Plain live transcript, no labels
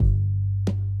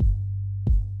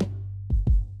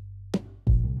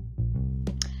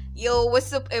Yo,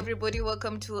 what's up, everybody?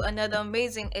 Welcome to another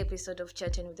amazing episode of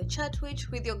Chatting with the Chatwitch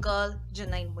with your girl,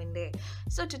 Janine Wende.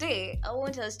 So, today I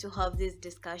want us to have this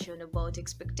discussion about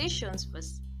expectations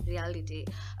versus reality.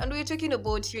 And we're talking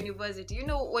about university. You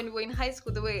know, when we were in high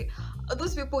school, the way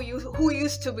those people who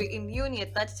used to be in uni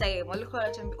at that time, walikuwa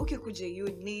wanatuambia ukikuja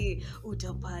uni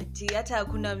utapati hata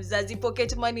hakuna mzazi,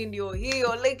 pocket money ndio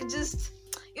hiyo, like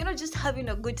just having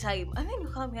a good time. And then you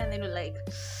come here and then you're like,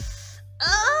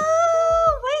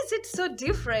 why is it so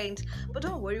different? But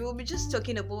don't worry, we'll be just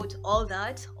talking about all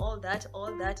that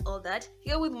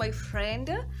here with my friend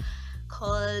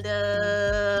called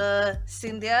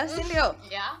Cynthia.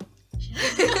 Yeah.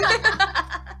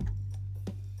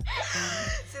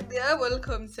 Cynthia,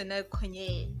 welcome sana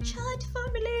kwenye chat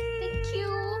family. Thank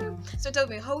you. So tell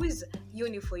me, how is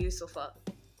uni for you so far?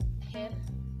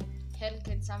 Hell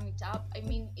can sum it up. I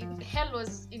mean, if hell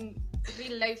was in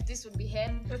real life, this would be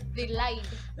hell. They lied.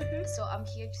 So I'm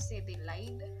here to say they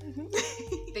lied.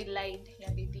 They lied.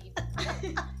 Yeah, they did.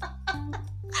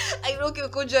 I know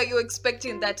Kikuja, you're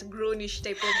expecting that grownish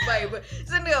type of vibe.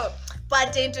 So no,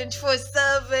 partying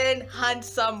 24/7,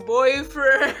 handsome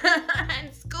boyfriend,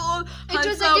 school, it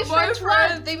was a different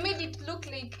word. They made it look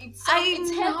like it's heaven.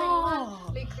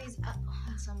 Like these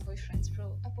handsome boyfriends,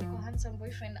 bro. Apo handsome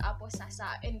boyfriend, apo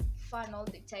sasa, and fun all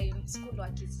the time. School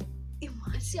work is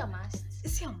it's a must.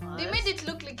 They made it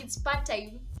look like it's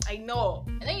part-time. I know.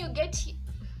 And then you get here.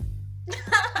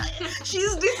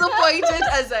 She's disappointed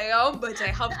as I am, but I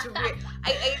have to be.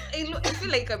 I feel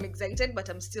like I'm excited, but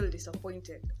I'm still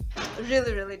disappointed.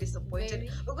 Really disappointed. Very.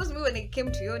 Because me, when I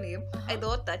came to uni, I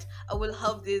thought that I will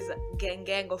have this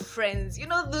gang of friends. You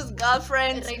know, those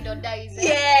girlfriends. Ride or die.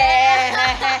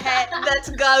 Yeah, that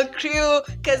girl crew.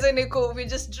 Kazaniko, we're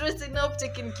just dressing up,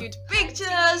 taking cute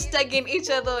pictures, tagging each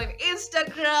other on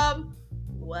Instagram.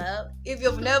 Well, if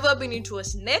you've never been into a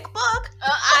snake park,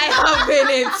 I have been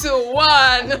into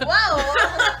one. Wow,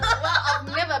 I've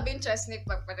never been to a snake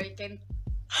park, but I can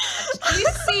at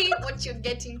least see what you're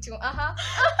getting to.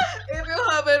 If you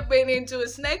haven't been into a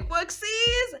snake park,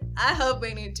 sis, I have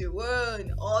been into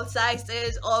one. All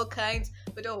sizes, all kinds.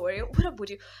 But don't worry, what about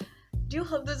you? Do you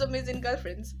have those amazing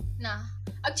girlfriends? Nah.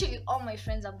 Actually, all my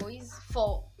friends are boys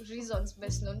for reasons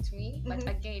best known to me. But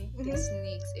again, there's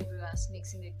snakes everywhere,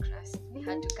 snakes in the grass. We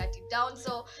had to cut it down.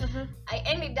 So I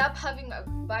ended up having a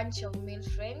bunch of male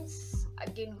friends,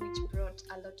 again, which brought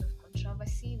a lot of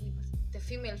controversy with the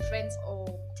female friends or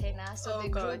tenor. So they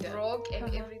grew broke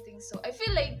and everything. So I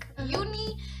feel like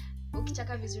uni,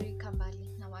 ukitaka vizuri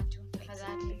kambali na watu.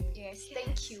 Exactly. Yes,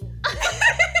 thank you.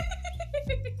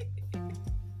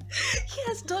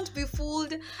 Yes, don't be fooled.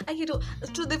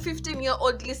 To the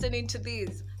 15-year-old listening to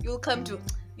this, you'll come to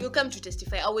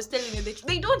testify. I was telling you that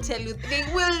they don't tell you. They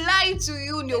will lie to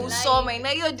you. No, so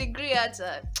now your degree at.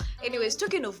 Anyways,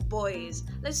 talking of boys,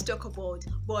 let's talk about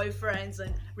boyfriends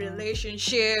and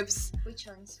relationships. Which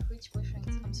ones? Which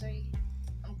boyfriends? I'm sorry.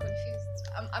 I'm confused.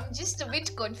 I'm just a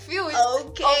bit confused.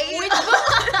 Okay. Which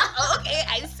okay,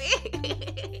 I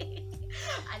see.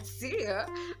 I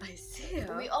see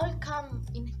her. We all come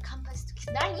in campus to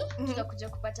Kidani. Tunakuja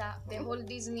kupata the whole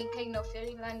Disney kind of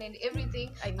fairyland and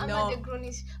everything. I know.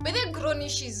 But the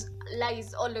grownish is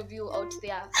lies, all of you out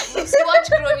there. If you watch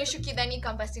grownish Kidani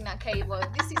campus in Akaibo,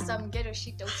 this is some ghetto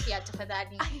shit out here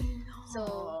tafadhali. I know.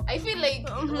 So I feel like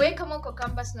we kama uko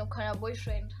campus na uko na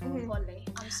boyfriend, pole.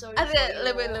 I'm sorry.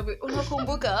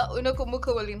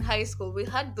 Unakumbuka while in high school we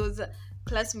had those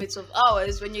classmates of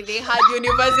ours they had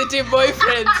university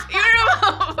boyfriends. You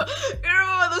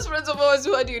remember those friends of ours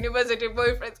who had university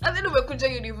boyfriends, and then we could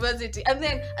university, and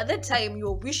then at that time you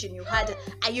were wishing you had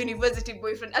a university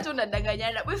boyfriend. Hata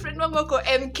unadanganyana boyfriend wangu wako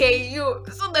MKU,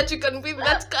 so that you can be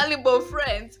that caliber of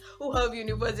friends who have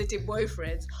university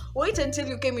boyfriends. Wait until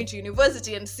you came into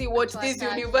university and see what these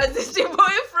university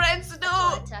boyfriends do.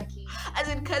 As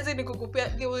in cousin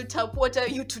nikukupea, they will tap water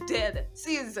you to death.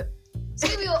 Sis. So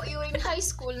you're in high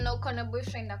school now, kana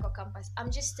boyfriend ako campus.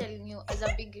 I'm just telling you as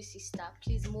a big sister,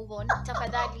 please move on.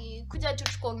 Tafadhali kuja tu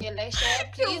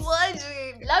tukongeleshe, please.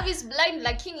 Imagine. Love is blind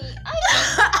lakini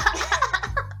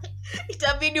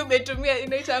itabidi umetumia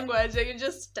inaitangwa aje, you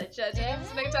just touch it.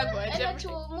 Inaitangwa aje. And to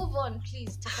move on,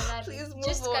 please. Tafadhali. Please move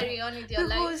just on. carry on with your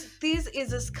because life. This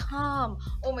is a scam.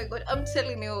 Oh my god, I'm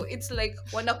telling you, it's like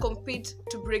wanna compete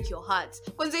to break your heart.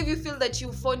 Because if you feel that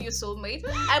you found your soulmate,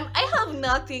 I have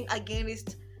nothing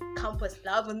against campus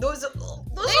love and those There's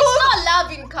no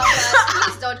love in campus.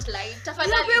 Please don't lie.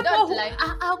 Tafadhali, don't lie.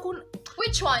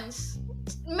 Which ones?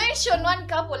 Mention one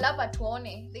couple hapa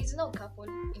tuone. There's no couple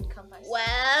in campus.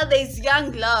 Well, there's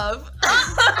young love.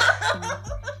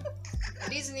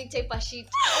 Disney Disney type of shit.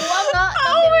 Wanga,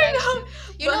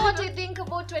 you know what I think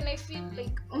about when I feel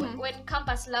like when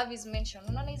campus love is mentioned?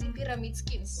 Unaona hizi pyramid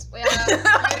schemes where you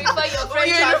refer your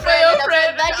friend to a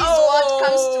friend. That is what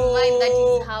comes to mind. That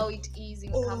is how it is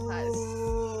in campus.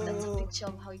 That's a picture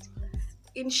of how it is.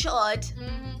 In short,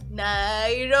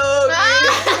 Nairobi.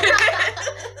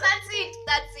 That's it.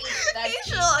 In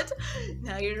short,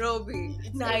 Nairobi.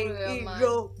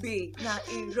 Nairobi.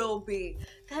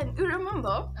 Then you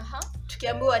remember?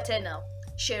 Tukiambiwa tena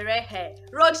sherehe,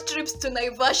 road trips to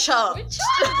Naivasha.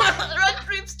 Road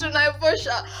trips to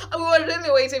Naivasha. We were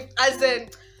really waiting. As in,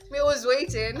 me was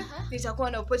waiting.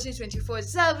 Nitakuwa na opportunity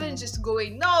 24/7, just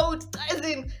going out. As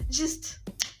in, just.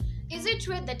 Is it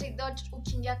weird that I thought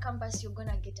ukiingia campus you're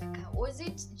gonna get a car? Was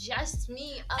it just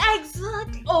me?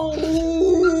 Exactly.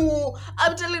 Oh,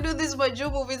 I'm telling you, these Maju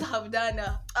movies have done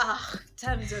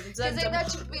times. Because I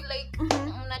thought you'd be like,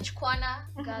 mnachukwana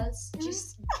girls,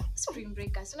 just spring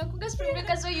breakers. Unakuga spring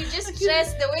breakers where you just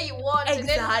dress the way you want.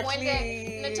 Exactly. And then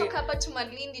when unatoka hapa to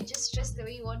Malindi, just dress the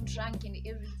way you want, drunk and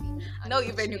everything. Now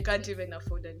even you can't even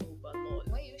afford an Uber.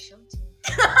 Why are you shouting?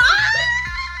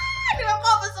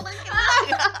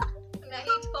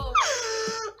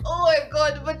 Oh my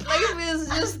god, but life is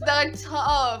just that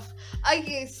tough.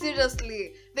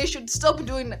 Seriously, they should stop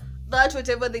doing that.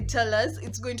 Whatever they tell us,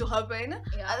 it's going to happen.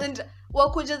 And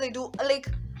wakuja they do, like,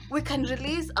 we can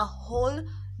release a whole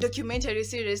documentary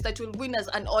series that will win us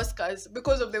an Oscars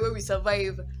because of the way we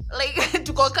survive. Like,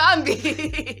 tuko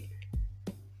kambi.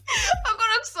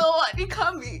 It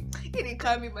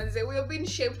can be, manze. We have been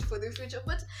shaped for the future,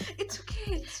 but it's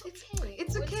okay.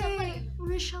 It's okay.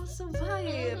 We shall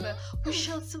survive.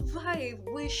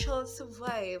 We shall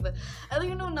survive. And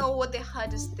you know now what the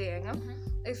hardest thing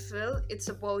I feel it's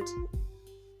about,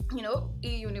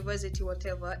 university,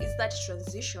 whatever, is that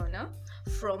transition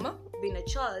from being a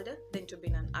child then to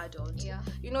being an adult.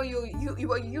 You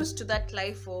were used to that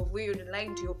life of where you're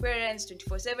relying to your parents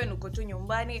 24/7, uko tu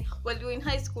nyumbani. While you're in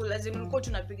high school, as in ulikuwa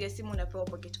tunapiga simu unapewa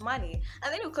pocket money,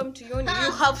 and then you come to uni,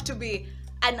 you have to be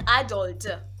an adult.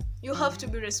 You have to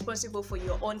be responsible for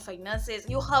your own finances.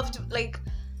 You have to, like,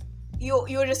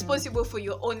 you're responsible for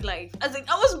your own life. As in,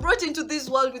 I was brought into this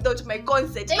world without my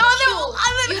consent. You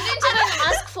didn't even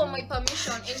ask for my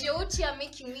permission, and you're out here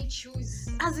making me choose.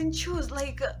 As in, choose,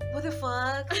 like, what the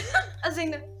fuck? As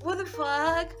in, what the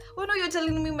fuck? When are you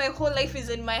telling me my whole life is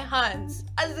in my hands?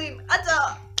 As in,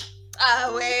 that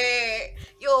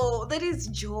is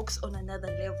jokes on another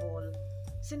level.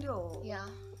 Sindio? Yeah.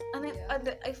 And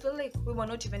I feel like we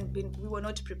were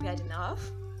not prepared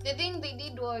enough. The thing they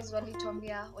did was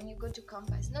walituambia when you go to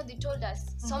campus. No, they told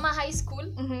us summer high school,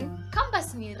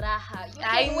 campus ni raha. You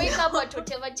can wake up at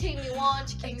whatever time you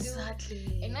want. You can do.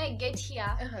 And I get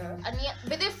here, and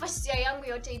but the first year yangu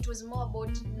yote, it was more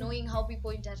about knowing how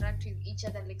people interact with each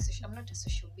other. Like, I'm not a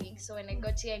social being, so when I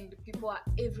got here and people are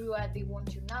everywhere, they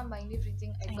want your number and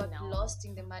everything. I got lost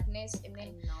in the madness, and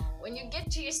then when you get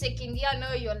to your second year,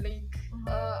 now you're like,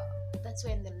 that's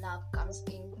when the love comes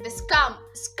in. The scam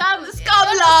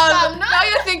love. Now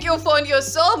you think you found your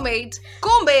soulmate.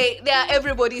 Kumbe, they are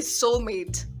everybody's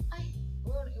soulmate.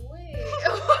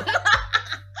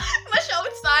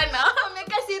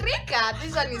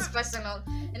 This one is personal.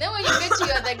 And then when you get to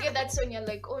your other grade, that's when you're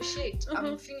like, oh shit,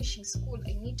 I'm finishing school.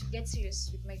 I need to get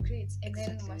serious with my grades. And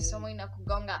then masomo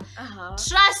inakugonga.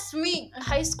 Trust me,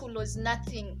 high school was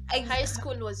nothing. High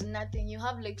school was nothing. You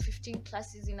have like 15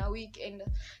 classes in a week, and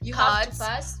you have to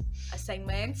pass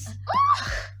assignments.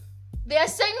 The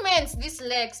assignments, these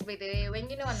legs, by the way, when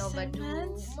you know an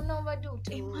overdo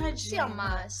too. Imagine.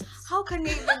 How can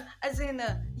you even, as in,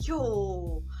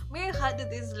 me had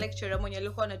this lecturer mwenye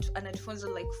alikuwa anatufunza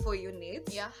like 4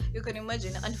 units. You can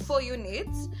imagine, and 4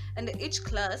 units, and each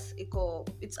class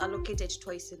it's allocated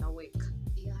twice in a week.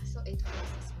 So 8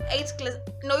 classes. 8 class.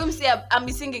 No, you see, I'm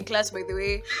missing in class, by the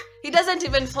way. He doesn't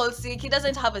even fall sick. He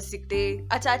doesn't have a sick day.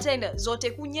 Attend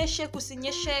zote kunyeshe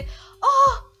kusinyeshe.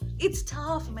 Oh, it's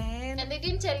tough, man. And they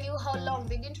didn't tell you how long.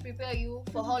 They didn't prepare you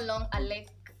for how long a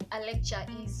lecture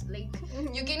is. Like,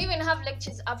 you can even have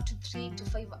lectures up to 3 to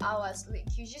 5 hours. Like,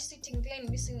 you're just sitting there and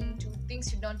listening to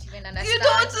things you don't even understand. You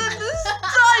don't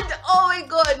understand. Oh my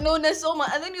god, no, Nasoma.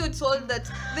 And then you're told that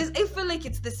I feel like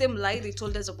it's the same lie they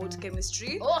told us about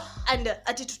chemistry. And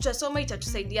ati tutasoma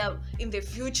itatusaidia in the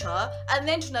future. And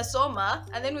then tunasoma,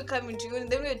 and then we come into uni, and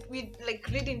then we like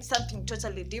reading something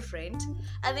totally different.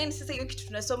 And then sasa hiyo kitu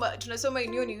tunasoma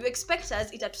in uni, you expect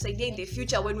us itatusaidia in the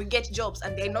future when we get jobs,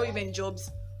 and there are not even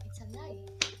jobs.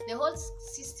 The whole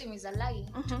system is a lie.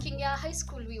 King high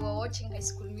school, we were watching High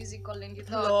School Musical, and you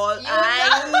thought,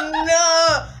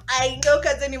 I know,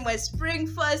 because then in my spring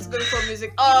first going for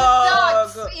music. You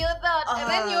thought, and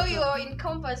then you're in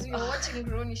campus, you're watching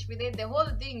Grownish, but then the whole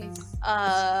thing is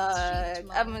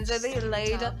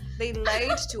they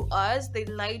lied to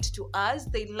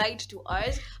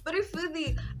us. But if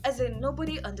really, as in,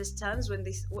 nobody understands when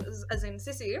this was, as in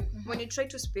Sissy, when you try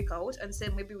to speak out and say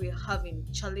maybe we're having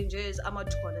challenges, I'm out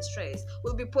to corner stress,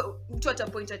 we'll be put to at a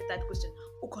point at that question.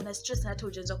 Ukona stress na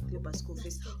ujenza kulipa school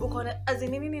fees. Ukona as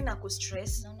in nini na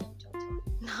stress.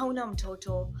 Nauna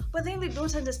mtoto. But then they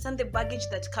don't understand the baggage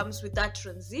that comes with that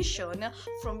transition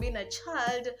from being a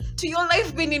child to your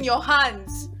life being in your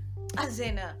hands. As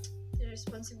in the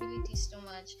responsibility is too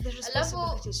much. You're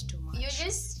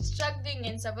just struggling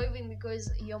and surviving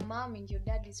because your mom and your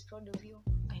dad is proud of you.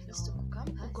 I know.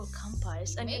 Go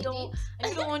campus. And you don't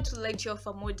want to let your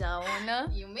family down.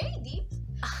 You made it.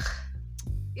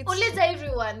 Always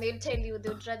everyone, they'll tell you they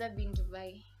would rather be in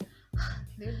Dubai.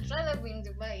 They would rather be in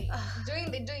Dubai.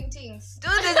 Doing things.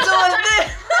 Doing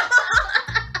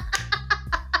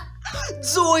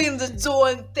the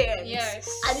things. Yes.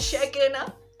 And shaking.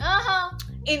 Uh-huh.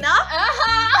 Enough?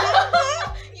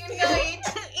 Uh-huh. You know it.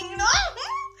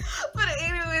 But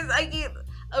anyways,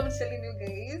 I'm telling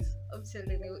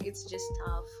you, it's just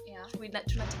tough. Yeah. We're not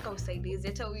trying to take our ideas.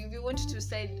 If you want to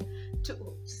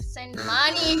send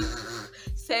money,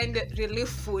 send relief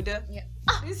food. Yeah.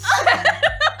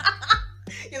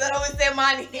 You thought I would say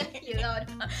money.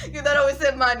 You thought I would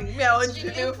say money. Me, I want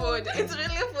relief food. It's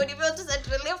relief food. If you want to send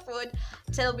relief food,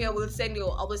 tell me. I will send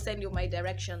you my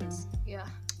directions. Yeah.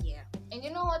 Yeah. And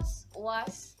you know what's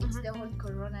worse? It's the whole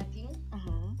Corona thing.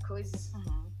 Because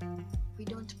we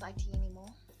don't party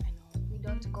anymore. I know. We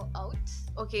don't go out.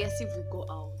 Okay, as if we go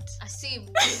out. As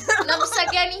if.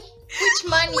 Namsagani? Which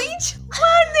money? Which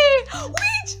money?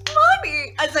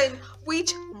 As in,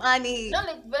 which money? No,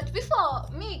 but before,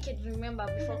 me, I can remember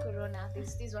before Corona,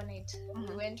 this one night,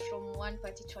 we went from one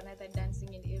party to another,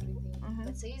 dancing and everything.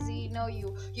 But so easy, now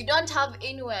you don't have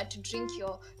anywhere to drink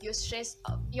your stress,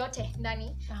 yote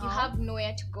nani. You have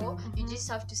nowhere to go. You just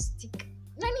have to stick.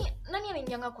 Nani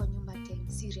ananyanga kwa nyumba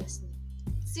tena? Seriously.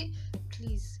 See,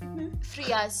 please,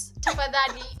 free us.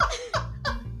 Tafadhali.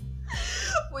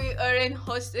 We are in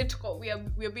hostage. We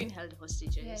are being held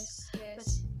hostages. Yes. But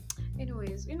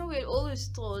anyways, we're always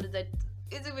told that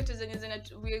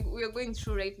we are going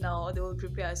through right now, they will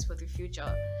prepare us for the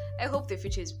future. I hope the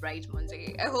future is bright,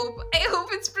 Monze. I hope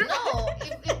it's prepared. No,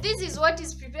 if this is what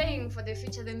is preparing for the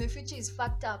future, then the future is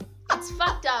fucked up. It's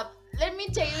fucked up. Let me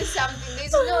tell you something.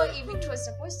 There's no, if it was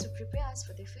supposed to prepare us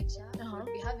for the future, we would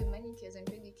be having manicures and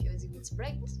pedicures. If it's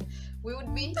bright, we will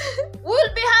be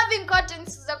having content.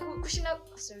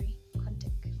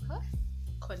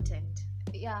 Content.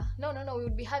 Yeah, no. We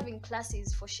would be having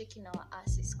classes for shaking our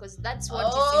asses because that's what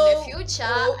is in the future.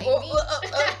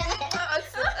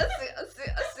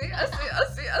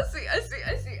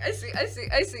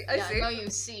 I see. Yeah, now you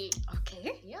see.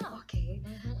 Okay. Yeah. Okay.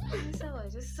 So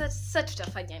such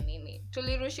tutafanya nini?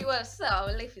 Tulirushiwa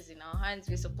sawa, life is in our hands.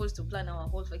 We're supposed to plan our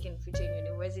whole fucking future in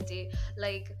university.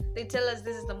 Like they tell us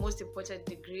this is the most important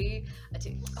degree.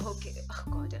 Okay. Oh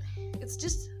God. It's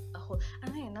just a whole.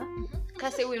 And then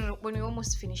kasi when we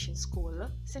almost finish in school,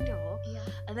 and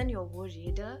then you're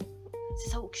worried.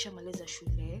 Sasa ukishamaliza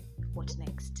shule, what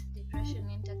next? Depression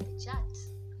entered the chat.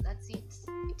 That's it.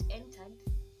 It entered.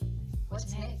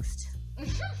 What's next?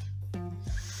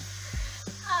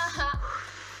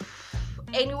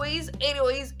 Anyways,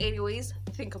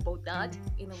 think about that.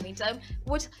 In the meantime,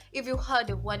 what if you had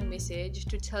one message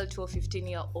to tell to a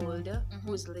 15-year-old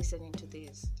who's listening to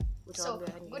this? So,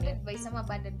 good advice, some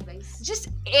bad advice. Just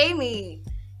any.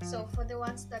 So, for the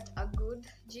ones that are good,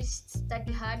 just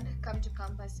study hard, come to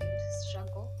campus and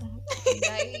struggle.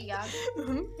 Die young.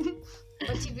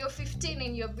 But if you're 15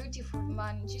 and you're a beautiful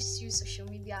man, just use social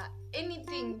media,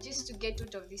 anything just to get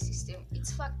out of the system.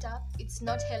 It's fucked up. It's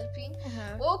not helping.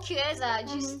 Okay,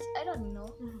 just, I don't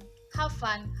know. Have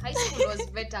fun. High school was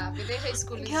better. But high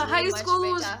school is high school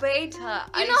was better.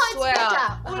 You know it's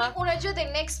better. Unajua the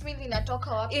next meal inatoka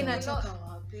wapi?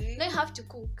 Now I have to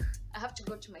cook. I have to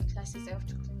go to my classes. I have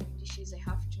to clean my dishes. I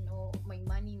have to know my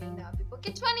money inaenda wapi.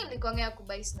 Pocket money mlikuanga ku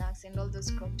buy snacks and all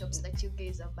those crop tops that you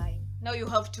guys are buying. Now you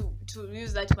have to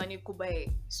use that money to buy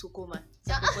sukuma.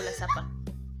 Sakula sapa.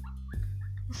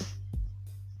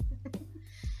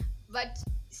 But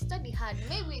study hard.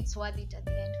 Maybe it's worth it at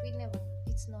the end. We never.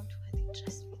 It's not worth it.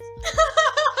 Trust me.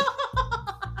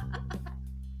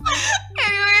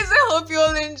 Anyways, I hope you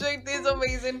all enjoyed this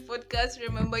amazing podcast.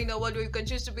 Remember, you can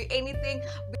choose to be anything.